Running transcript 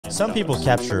Some people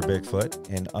capture a Bigfoot,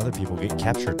 and other people get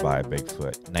captured by a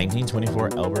Bigfoot.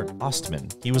 1924, Albert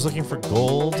Ostman. He was looking for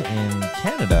gold in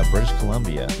Canada, British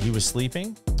Columbia. He was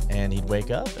sleeping, and he'd wake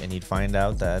up, and he'd find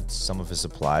out that some of his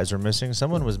supplies were missing.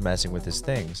 Someone was messing with his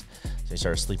things. So he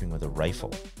started sleeping with a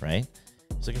rifle, right?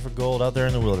 He's looking for gold out there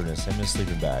in the wilderness in his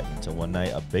sleeping bag until one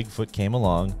night a Bigfoot came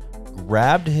along,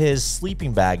 grabbed his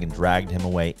sleeping bag, and dragged him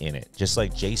away in it, just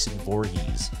like Jason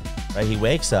Voorhees, right? He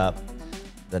wakes up.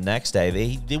 The next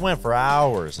day, they went for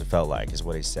hours, it felt like, is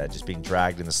what he said, just being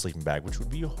dragged in the sleeping bag, which would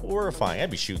be horrifying. I'd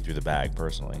be shooting through the bag,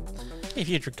 personally. If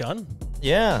you had your gun?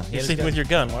 Yeah. You're sleeping with your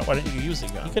gun. Why didn't you use the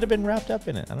gun? He could have been wrapped up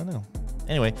in it. I don't know.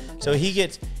 Anyway, so he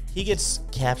gets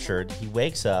captured. He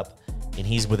wakes up, and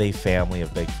he's with a family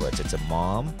of Bigfoots. It's a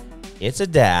mom. It's a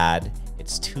dad.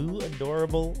 It's two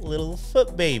adorable little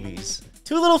foot babies.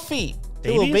 Two little feet.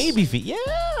 Two little baby feet.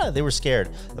 Yeah, they were scared.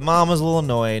 The mom was a little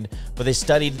annoyed, but they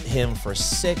studied him for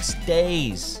 6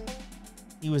 days.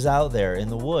 He was out there in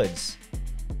the woods.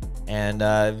 And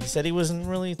he said he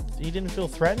didn't feel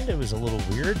threatened. It was a little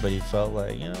weird, but he felt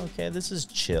like, okay, this is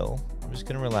chill. I'm just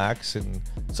going to relax. And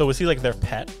so was he like their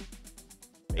pet?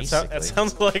 Basically. It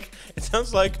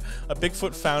sounds like a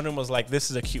Bigfoot found him, was like,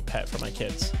 this is a cute pet for my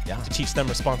kids. Yeah. To teach them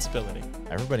responsibility.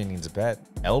 Everybody needs a pet.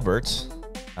 Albert,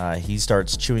 he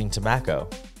starts chewing tobacco.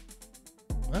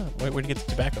 Oh, where'd he get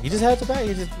the tobacco? He just had tobacco.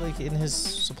 He just, like, in his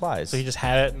supplies. So he just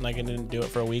had it and like didn't do it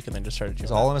for a week and then just started chewing.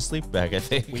 It's all in a sleep bag, I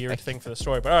think. Weird thing for the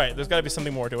story, but all right, there's got to be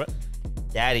something more to it.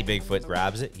 Daddy Bigfoot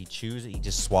grabs it, he chews it, he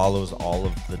just swallows all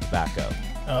of the tobacco.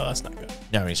 Oh, that's not good.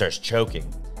 No, he starts choking.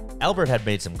 Albert had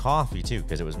made some coffee too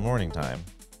because it was morning time.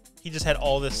 He just had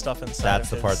all this stuff inside. That's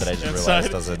the part that I just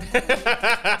realized doesn't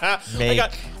make.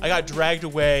 I got dragged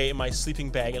away in my sleeping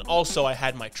bag, and also I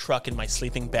had my truck in my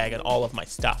sleeping bag and all of my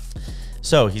stuff.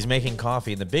 So he's making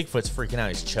coffee, and the Bigfoot's freaking out.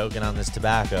 He's choking on this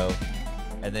tobacco,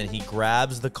 and then he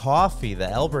grabs the coffee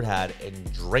that Albert had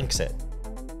and drinks it,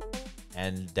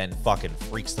 and then fucking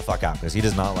freaks the fuck out because he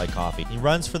does not like coffee. He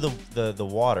runs for the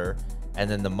water. And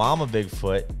then the mama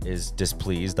Bigfoot is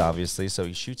displeased, obviously, so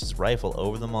he shoots his rifle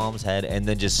over the mom's head and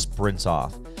then just sprints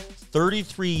off.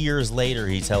 33 years later,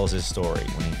 he tells his story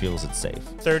when he feels it's safe.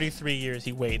 33 years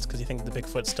he waits because he thinks the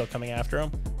Bigfoot's still coming after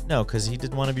him? No, because he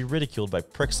didn't want to be ridiculed by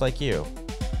pricks like you.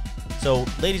 So,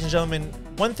 ladies and gentlemen,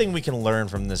 one thing we can learn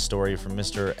from this story from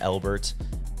Mr. Albert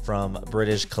from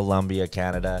British Columbia,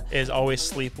 Canada, is always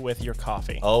sleep with your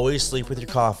coffee. Always sleep with your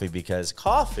coffee, because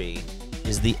coffee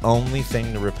is the only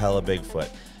thing to repel a Bigfoot.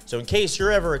 So in case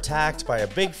you're ever attacked by a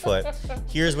Bigfoot,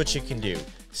 here's what you can do.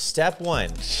 Step 1,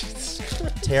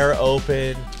 tear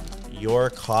open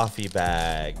your coffee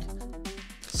bag.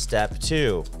 Step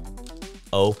 2,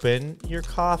 open your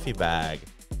coffee bag.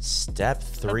 Step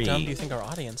 3. How dumb do you think our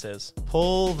audience is?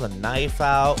 Pull the knife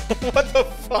out. What the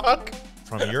fuck?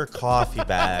 From your coffee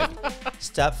bag.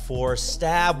 Step 4,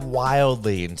 stab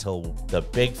wildly until the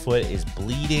Bigfoot is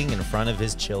bleeding in front of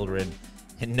his children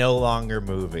and no longer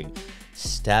moving.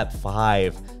 Step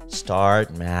 5,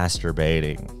 start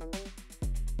masturbating.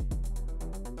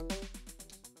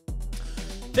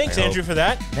 Thanks, Andrew, for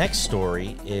that. Next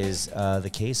story is the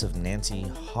case of Nancy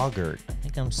Hoggart. I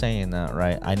think I'm saying that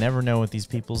right. I never know with these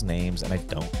people's names, and I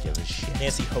don't give a shit.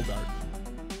 Nancy Hoggart.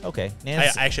 Okay.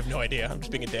 Nancy. I actually have no idea. I'm just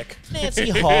being a dick.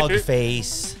 Nancy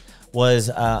Hogface was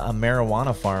a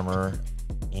marijuana farmer,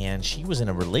 and she was in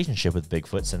a relationship with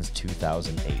Bigfoot since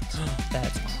 2008.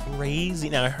 That's crazy.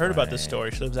 Now, I heard about this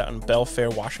story. She lives out in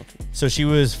Belfair, Washington. So she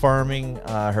was farming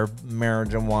her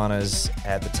marijuanas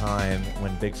at the time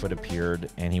when Bigfoot appeared,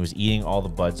 and he was eating all the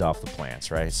buds off the plants,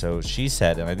 right? So she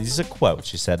said, and this is a quote,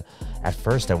 she said, "At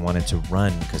first I wanted to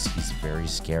run because he's very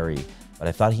scary, but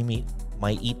I thought he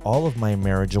might eat all of my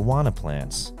marijuana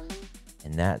plants.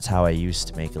 And that's how I used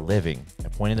to make a living. I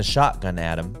pointed a shotgun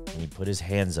at him, and he put his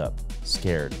hands up,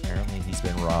 scared. Apparently, he's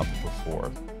been robbed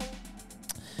before.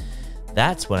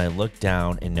 That's when I looked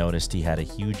down and noticed he had a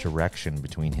huge erection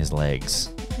between his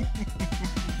legs.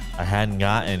 I hadn't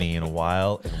got any in a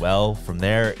while, and well, from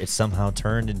there, it somehow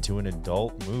turned into an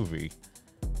adult movie.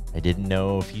 I didn't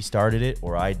know if he started it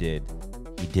or I did.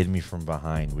 He did me from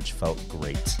behind, which felt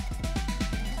great."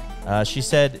 She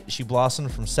said she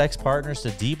blossomed from sex partners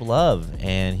to deep love,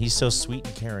 and he's so sweet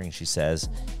and caring, she says.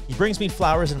 He brings me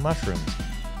flowers and mushrooms,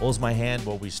 holds my hand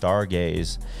while we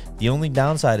stargaze. The only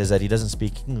downside is that he doesn't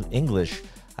speak English.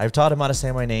 I've taught him how to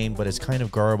say my name, but it's kind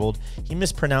of garbled. He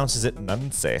mispronounces it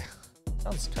Nunce.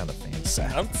 Sounds kind of fancy.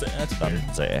 Nunce, that's weird.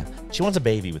 Nunce. She wants a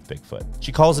baby with Bigfoot.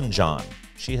 She calls him John.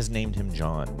 She has named him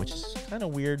John, which is kind of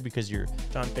weird because you're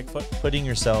John Bigfoot putting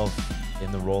yourself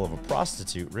in the role of a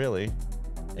prostitute, really.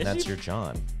 And that's your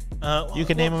John. You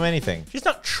can name him anything. She's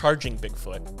not charging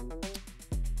Bigfoot.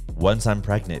 Once I'm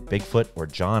pregnant, Bigfoot, or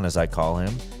John as I call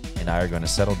him, and I are going to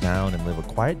settle down and live a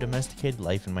quiet, domesticated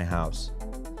life in my house.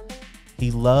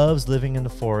 He loves living in the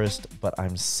forest, but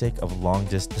I'm sick of long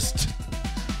distance.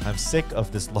 I'm sick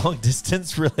of this long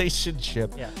distance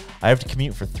relationship. Yeah. I have to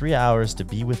commute for 3 hours to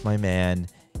be with my man.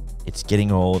 It's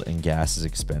getting old and gas is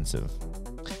expensive.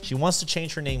 She wants to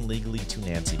change her name legally to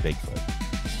Nancy Bigfoot.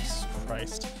 Jesus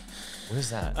Christ. What is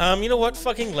that? You know what?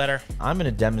 Fucking let her. I'm going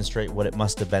to demonstrate what it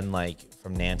must have been like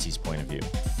from Nancy's point of view.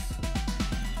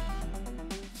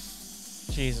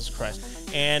 Jesus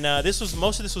Christ. And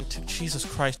most of this was, Jesus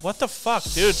Christ. What the fuck,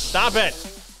 dude? Stop it.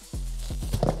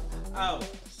 Oh.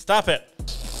 Stop it.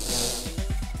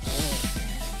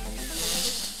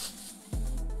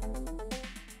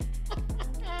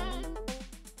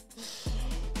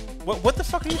 What the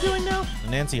fuck are you doing now?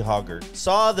 Nancy Hoggart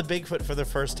saw the Bigfoot for the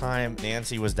first time.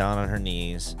 Nancy was down on her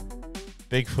knees.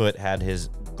 Bigfoot had his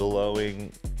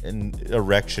glowing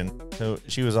erection. So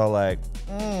she was all like,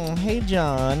 hey,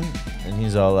 John. And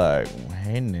he's all like,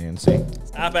 hey, Nancy.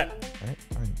 Stop it. All right,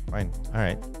 fine. All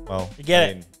right. Well, You get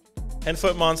it.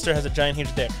 10-foot monster has a giant,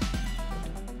 huge dick.